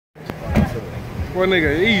What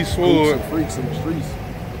nigga Eastwood? Freaks in the streets.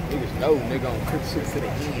 Niggas know nigga on cook shit to the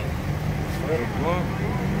end.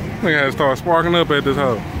 Nigga had to start sparking up at this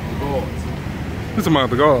house. This about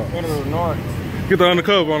the guard. Get the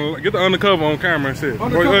undercover on camera and shit.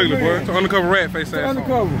 Boy, ugly boy. It's an undercover rat face ass.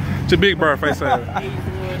 Undercover. It's a big bird face ass.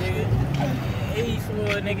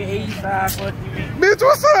 Eastwood, nigga, Eastside, fuck you. Bitch,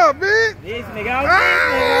 what's up, bitch? This nigga,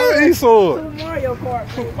 I'm Eastwood. Super Mario Kart.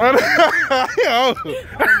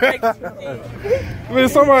 Man,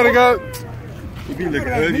 somebody got. You be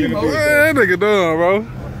looking ugly. That nigga done, bro.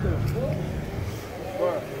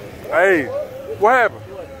 Hey, what happened?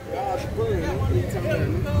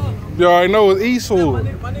 You already know it's Eastwood.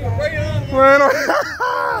 Man,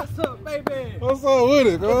 What's up, baby? what's up with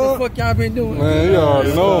it, bro? What the fuck y'all been doing? Man, you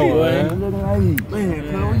already know, man.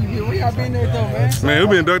 Man, where y'all been there though, man? Man,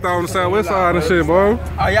 we been ducked out on the southwest side and shit, bro.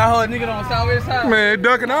 Oh, y'all hold nigga on the southwest side? Man,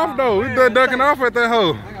 ducking off though. We ducking off at that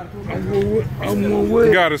hoe.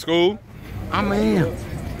 You got it, school. I'm in.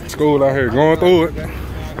 School out here going through it.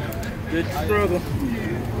 Good struggle.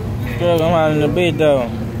 I'm out in the bed though.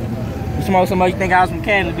 You smoke somebody, you think I was from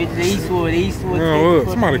Canada, bitch. Eastwood. Man, look,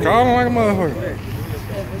 somebody calling like a motherfucker.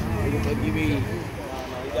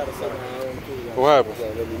 What happened?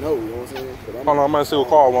 Hold on, I might see what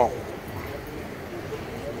call want.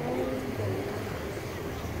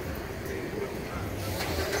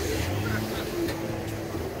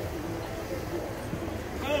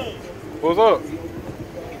 What's up?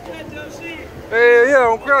 Hey, yeah,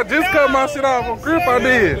 on crib. I just cut my shit off on grip. I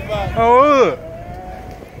did. Oh, look.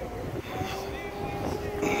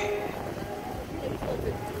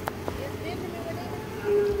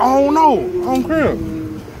 I don't know. On crib.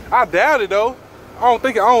 I doubt it though. I don't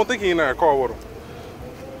think he in that car with him.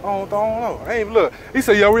 I don't know. I ain't even look. He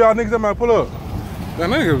said, yo, where y'all niggas that might pull up? That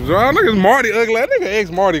nigga's Marty ugly. That nigga ex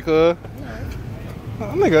Marty, cuz.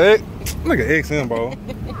 Nigga ex him, bro.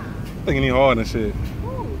 Thinking he hard and shit.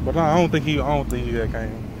 But nah, I don't think he that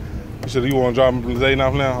came. You wanna drop him from Zay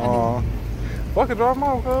now? Fuck it, drop him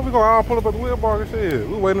off, cuz. We gonna all pull up at the wheel bar and shit.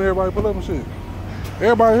 We waiting for everybody to pull up and shit.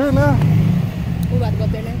 Everybody here now. We about to go up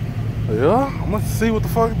there now? Yeah, I'm gonna see what the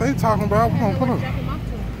fuck they talking about. We gonna pull up.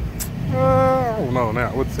 I don't know now.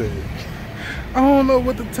 What to tell you? I don't know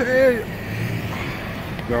what to tell you.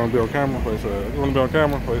 You wanna be on camera? Face up. You wanna be on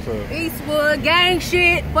camera? Face up. Eastwood, gang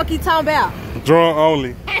shit. Fuck you talking about? Drunk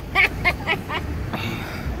only.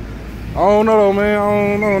 I don't know though, man. I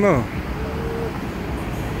don't know.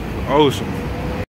 Ocean.